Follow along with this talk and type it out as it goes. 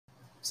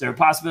Is there a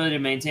possibility to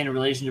maintain a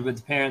relationship with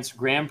the parents,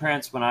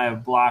 grandparents when I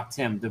have blocked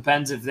him?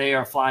 Depends if they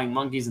are flying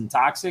monkeys and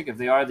toxic. If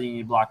they are, then you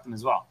need to block them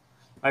as well.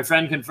 My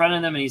friend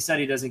confronted them and he said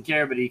he doesn't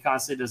care, but he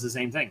constantly does the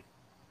same thing.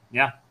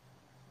 Yeah.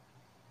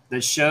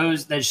 That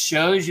shows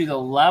you the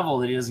level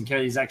that he doesn't care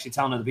that he's actually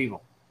telling other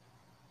people.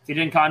 If he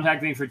didn't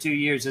contact me for 2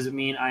 years, does it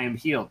mean I am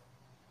healed?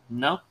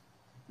 No,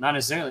 not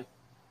necessarily.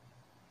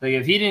 Like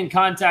if he didn't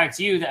contact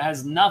you, that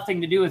has nothing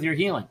to do with your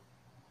healing.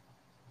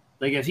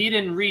 Like if he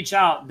didn't reach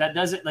out, that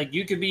doesn't, like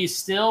you could be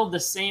still the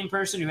same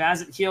person who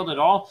hasn't healed at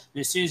all.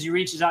 And as soon as he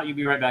reaches out, you'll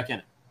be right back in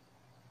it.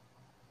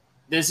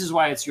 This is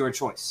why it's your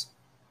choice.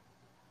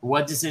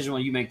 What decision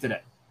will you make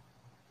today?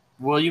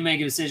 Will you make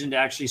a decision to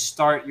actually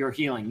start your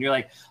healing? You're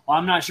like, well,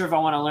 I'm not sure if I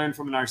want to learn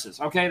from a narcissist.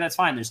 Okay, that's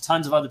fine. There's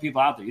tons of other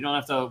people out there. You don't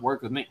have to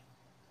work with me.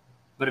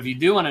 But if you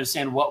do want to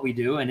understand what we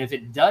do, and if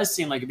it does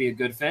seem like it'd be a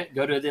good fit,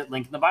 go to the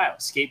link in the bio,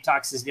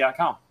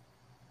 escapetoxicity.com.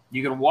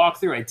 You can walk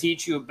through. I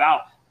teach you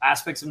about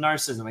aspects of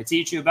narcissism. I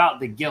teach you about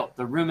the guilt,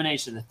 the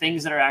rumination, the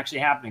things that are actually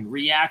happening,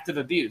 reactive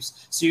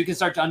abuse, so you can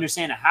start to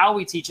understand how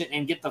we teach it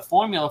and get the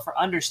formula for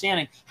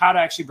understanding how to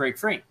actually break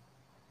free,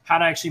 how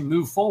to actually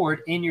move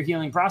forward in your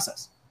healing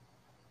process.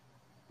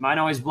 Mine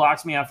always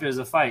blocks me after there's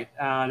a fight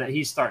that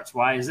he starts.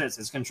 Why is this?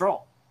 It's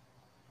control.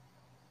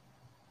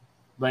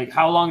 Like,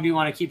 how long do you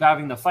want to keep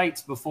having the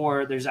fights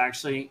before there's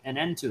actually an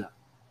end to them?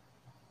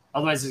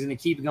 Otherwise, it's going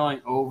to keep going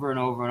over and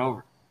over and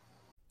over.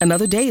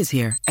 Another day is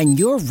here, and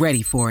you're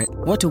ready for it.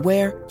 What to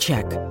wear?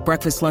 Check.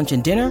 Breakfast, lunch,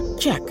 and dinner?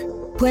 Check.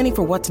 Planning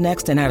for what's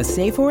next and how to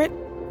save for it?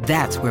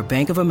 That's where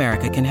Bank of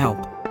America can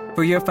help.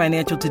 For your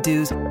financial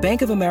to-dos,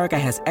 Bank of America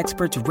has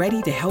experts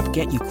ready to help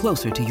get you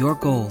closer to your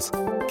goals.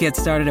 Get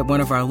started at one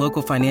of our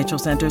local financial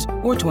centers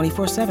or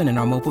 24/7 in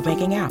our mobile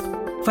banking app.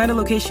 Find a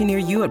location near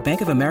you at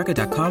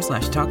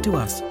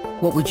bankofamerica.com/talktous.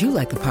 What would you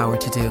like the power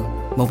to do?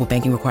 Mobile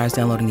banking requires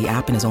downloading the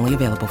app and is only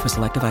available for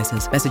select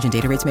devices. Message and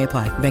data rates may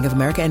apply. Bank of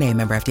America N.A.,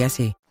 member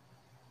FDIC.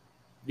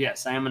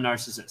 Yes, I am a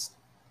narcissist.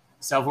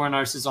 Self-aware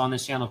narcissists on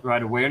this channel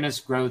provide awareness,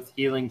 growth,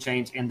 healing,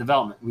 change, and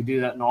development. We do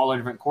that in all our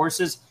different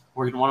courses,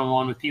 working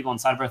one-on-one with people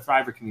inside of our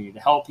Thriver community to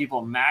help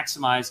people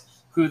maximize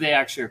who they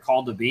actually are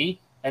called to be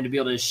and to be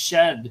able to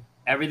shed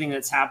everything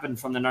that's happened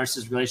from the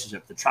narcissist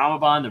relationship, the trauma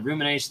bond, the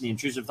rumination, the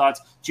intrusive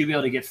thoughts, to be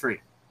able to get free.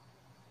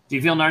 Do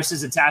you feel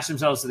narcissists attach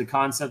themselves to the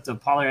concept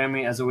of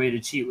polyamory as a way to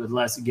cheat with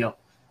less guilt?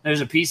 There's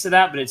a piece of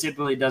that, but it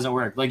typically doesn't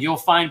work. Like you'll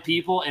find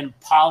people in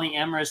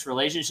polyamorous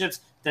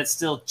relationships that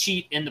still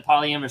cheat in the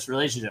polyamorous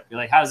relationship. You're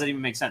like, how does that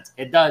even make sense?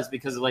 It does,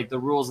 because of like the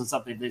rules and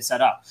stuff that they set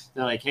up.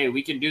 They're like, hey,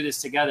 we can do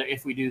this together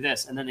if we do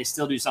this. And then they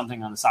still do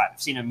something on the side.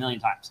 I've seen it a million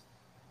times.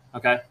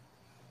 Okay.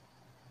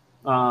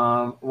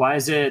 Why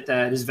is it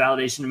that his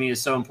validation to me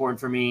is so important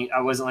for me?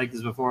 I wasn't like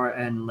this before,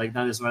 and like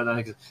none of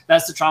this.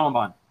 That's the trauma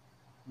bond.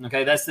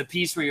 Okay, that's the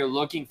piece where you're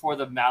looking for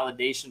the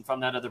validation from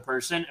that other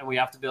person, and we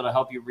have to be able to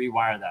help you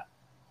rewire that.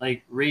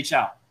 Like, reach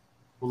out.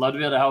 We'd love to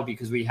be able to help you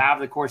because we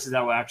have the courses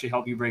that will actually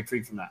help you break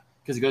free from that.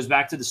 Because it goes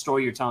back to the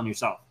story you're telling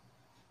yourself.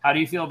 How do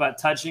you feel about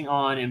touching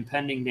on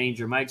impending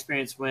danger? My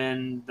experience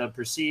when the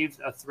perceived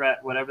a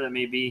threat, whatever that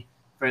may be,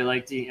 very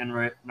likely and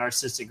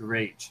narcissistic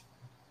rage.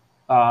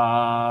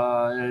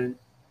 I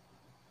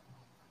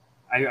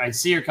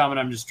see your comment.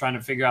 I'm just trying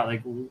to figure out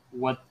like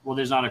what. Well,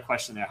 there's not a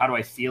question there. How do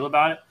I feel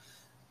about it?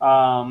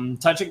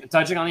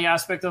 Touching on the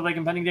aspect of like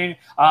impending danger.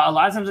 A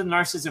lot of times in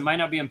narcissists, it might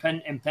not be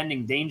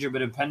impending danger,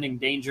 but impending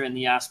danger in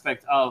the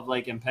aspect of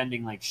like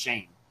impending like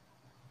shame.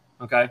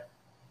 Okay.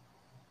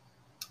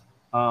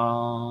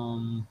 How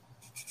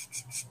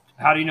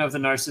do you know if the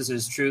narcissist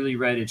is truly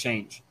ready to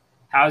change?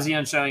 How is he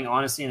on showing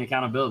honesty and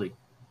accountability?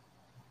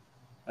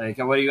 Like,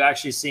 what are you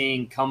actually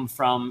seeing come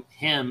from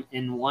him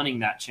in wanting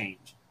that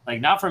change?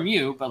 Like, not from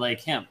you, but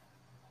like him.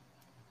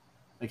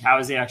 Like, how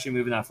is he actually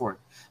moving that forward?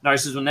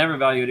 Narcissists will never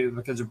value it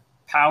because their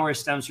power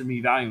stems from me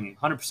valuing me.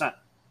 100%.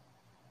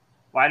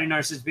 Why do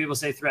narcissist people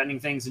say threatening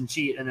things and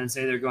cheat and then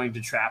say they're going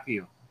to trap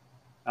you?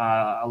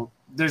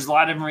 There's a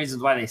lot of different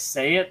reasons why they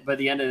say it, but at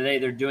the end of the day,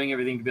 they're doing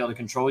everything to be able to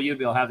control you, to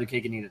be able to have their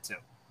cake and eat it too.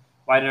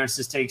 Why do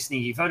narcissists take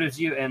sneaky photos of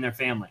you and their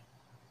family?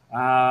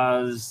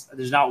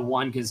 There's not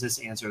one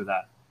consistent answer to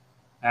that.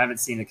 I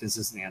haven't seen a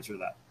consistent answer to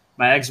that.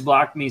 My ex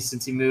blocked me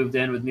since he moved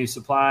in with new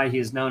supply. He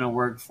has known and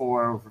worked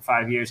for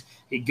 5 years.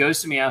 He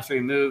ghosted me after he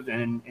moved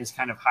and is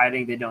kind of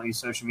hiding. They don't use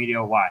social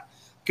media. Why?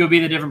 Could be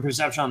the different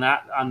perception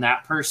on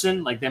that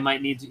person. Like he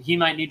might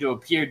need to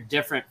appear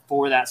different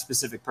for that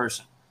specific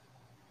person.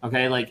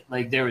 Okay,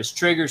 like there was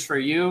triggers for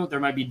you, there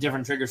might be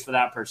different triggers for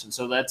that person.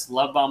 So let's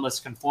love bomb, let's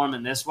conform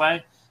in this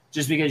way.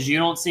 Just because you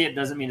don't see it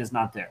doesn't mean it's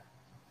not there.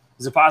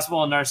 Is it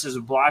possible a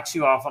narcissist blocks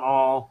you off on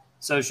all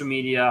social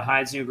media,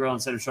 hides new girl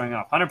instead of showing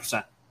off?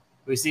 100%.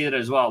 We see that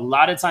as well. A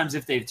lot of times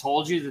if they've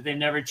told you that they've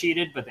never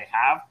cheated, but they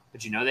have,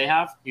 but you know they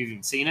have, you've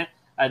even seen it,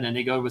 and then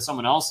they go with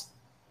someone else,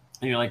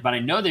 and you're like, but I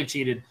know they've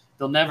cheated,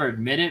 they'll never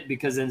admit it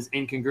because it's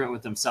incongruent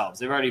with themselves.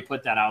 They've already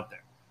put that out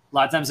there. A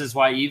lot of times that's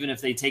why even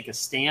if they take a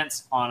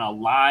stance on a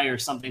lie or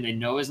something they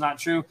know is not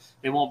true,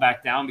 they won't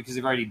back down because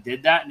they've already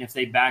did that. And if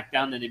they back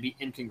down, then they'd be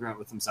incongruent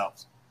with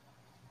themselves.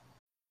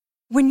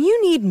 When you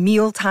need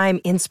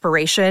mealtime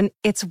inspiration,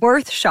 it's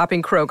worth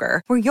shopping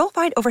Kroger, where you'll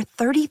find over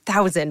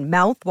 30,000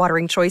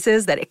 mouth-watering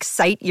choices that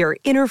excite your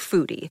inner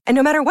foodie. And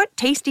no matter what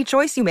tasty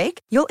choice you make,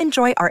 you'll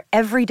enjoy our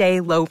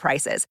everyday low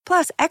prices,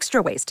 plus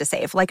extra ways to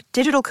save, like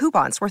digital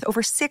coupons worth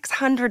over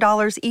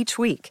 $600 each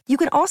week. You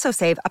can also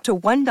save up to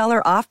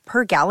 $1 off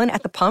per gallon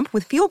at the pump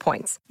with fuel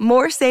points.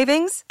 More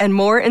savings and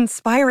more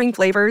inspiring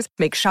flavors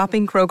make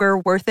shopping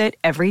Kroger worth it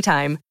every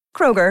time.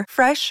 Kroger,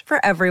 fresh for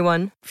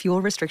everyone.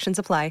 Fuel restrictions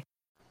apply.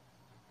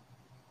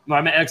 My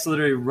ex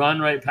literally run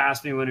right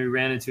past me when we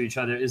ran into each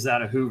other. Is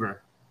that a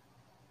Hoover?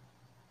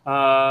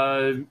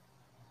 Don't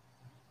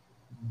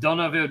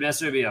know if it would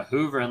necessarily be a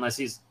Hoover unless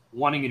he's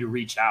wanting you to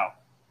reach out.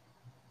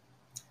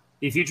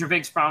 The future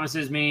fix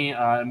promises me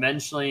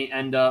eventually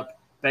end up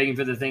begging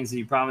for the things that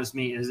he promised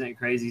me. Isn't it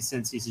crazy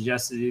since he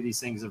suggested to do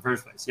these things in the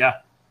first place? Yeah,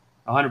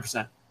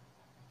 100%.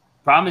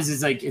 Problem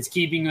is like it's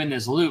keeping you in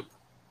this loop.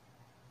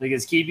 Like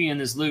it's keeping you in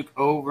this loop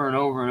over and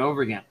over and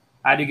over again.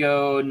 I had to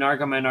go narc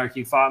on my narc.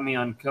 He fought me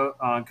on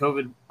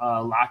COVID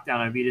lockdown.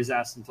 I beat his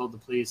ass and told the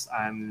police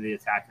I'm the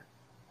attacker.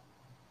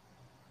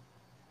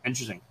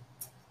 Interesting.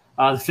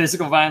 The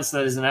physical violence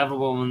that is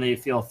inevitable when they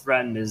feel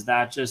threatened, is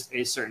that just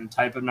a certain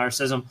type of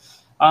narcissism?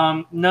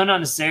 No, not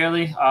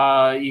necessarily.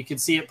 You can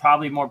see it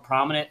probably more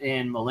prominent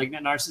in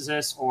malignant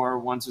narcissists or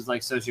ones with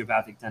like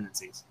sociopathic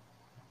tendencies.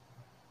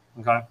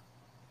 Okay.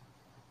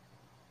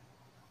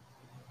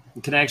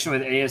 In connection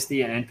with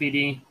ASD and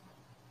NPD,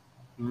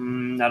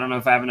 I don't know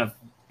if I have enough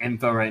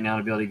info right now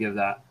to be able to give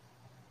that.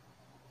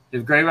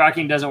 If gray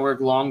rocking doesn't work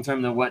long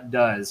term, then what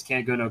does?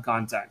 Can't go no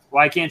contact.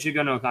 Why can't you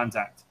go no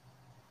contact?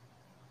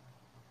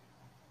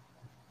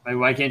 Like,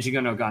 why can't you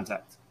go no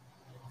contact?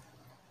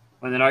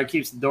 When the narc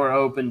keeps the door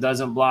open,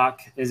 doesn't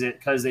block, is it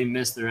because they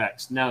miss their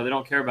ex? No, they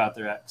don't care about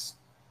their ex.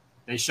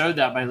 They showed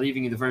that by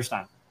leaving you the first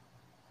time.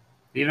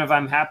 Even if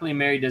I'm happily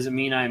married, doesn't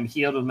mean I'm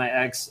healed with my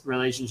ex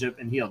relationship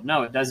and healed.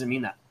 No, it doesn't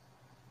mean that.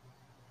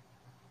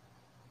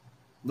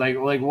 Like,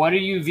 what are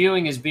you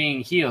viewing as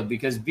being healed?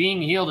 Because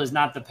being healed is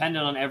not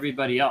dependent on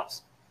everybody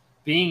else.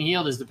 Being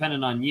healed is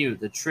dependent on you,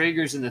 the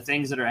triggers and the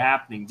things that are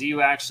happening. Do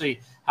you actually,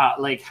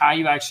 how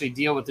you actually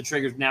deal with the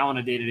triggers now on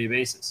a day-to-day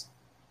basis?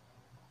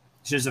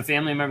 It's just a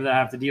family member that I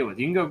have to deal with.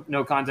 You can go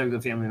no contact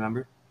with a family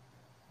member.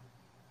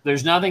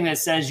 There's nothing that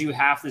says you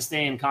have to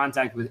stay in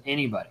contact with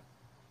anybody.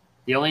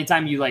 The only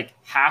time you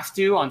have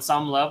to on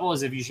some level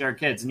is if you share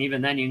kids. And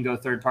even then you can go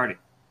third party.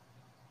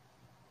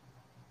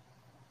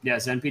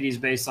 Yes, NPD is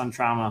based on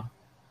trauma.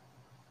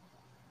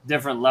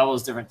 Different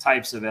levels, different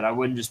types of it. I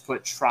wouldn't just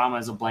put trauma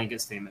as a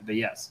blanket statement, but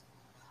yes.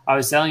 I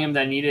was telling him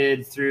that I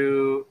needed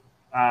through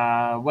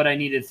what I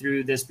needed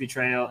through this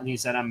betrayal, and he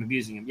said I'm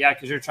abusing him. Yeah,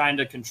 because you're trying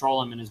to control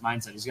him in his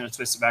mindset. He's going to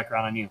twist it back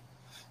around on you.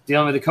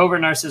 Dealing with the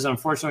covert narcissist,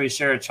 unfortunately, we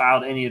share a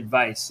child. Any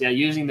advice? Yeah,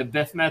 using the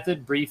BIF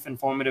method, brief,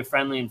 informative,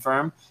 friendly, and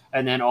firm,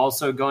 and then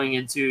also going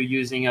into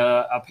using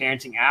a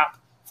parenting app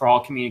for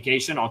all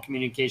communication. All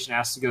communication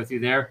has to go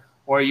through there.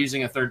 Or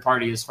using a third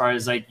party as far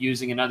as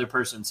using another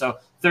person. So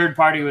third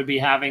party would be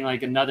having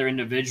another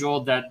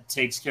individual that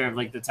takes care of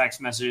the text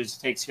messages,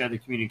 takes care of the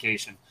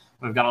communication.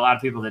 We've got a lot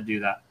of people that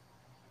do that.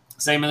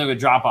 Same thing with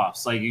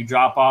drop-offs. You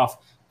drop off,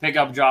 pick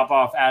up, drop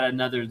off at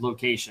another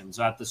location.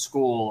 So at the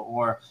school,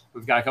 or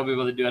we've got a couple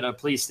people that do it at a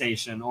police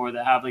station, or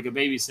that have a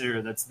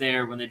babysitter that's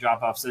there when they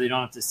drop off so they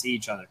don't have to see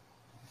each other.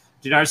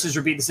 Do narcissists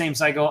repeat the same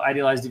cycle,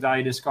 idealize,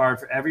 devalue, discard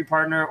for every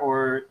partner,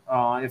 or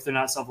if they're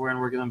not self-aware and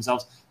working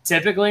themselves?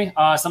 Typically,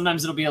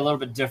 sometimes it'll be a little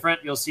bit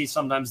different. You'll see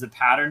sometimes the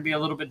pattern be a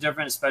little bit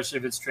different, especially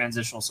if it's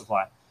transitional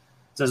supply.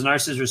 Does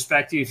narcissists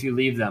respect you if you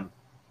leave them?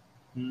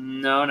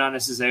 No, not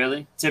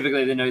necessarily.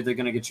 Typically, they know they're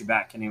going to get you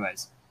back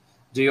anyways.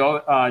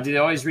 Do they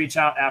always reach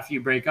out after you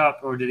break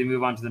up, or do they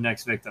move on to the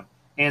next victim?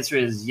 Answer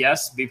is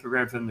yes. Be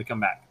prepared for them to come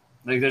back.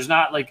 There's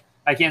not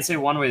I can't say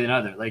one way or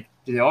another.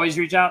 Do they always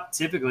reach out?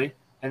 Typically.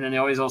 And then they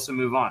always also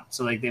move on.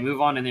 So they move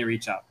on and they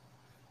reach out.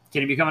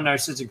 Can you become a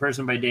narcissistic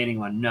person by dating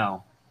one?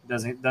 No,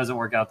 it doesn't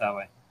work out that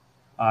way.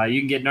 You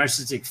can get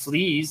narcissistic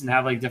fleas and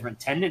have different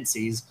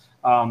tendencies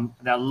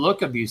that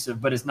look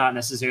abusive, but it's not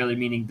necessarily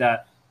meaning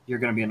that you're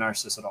going to be a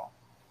narcissist at all.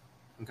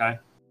 Okay.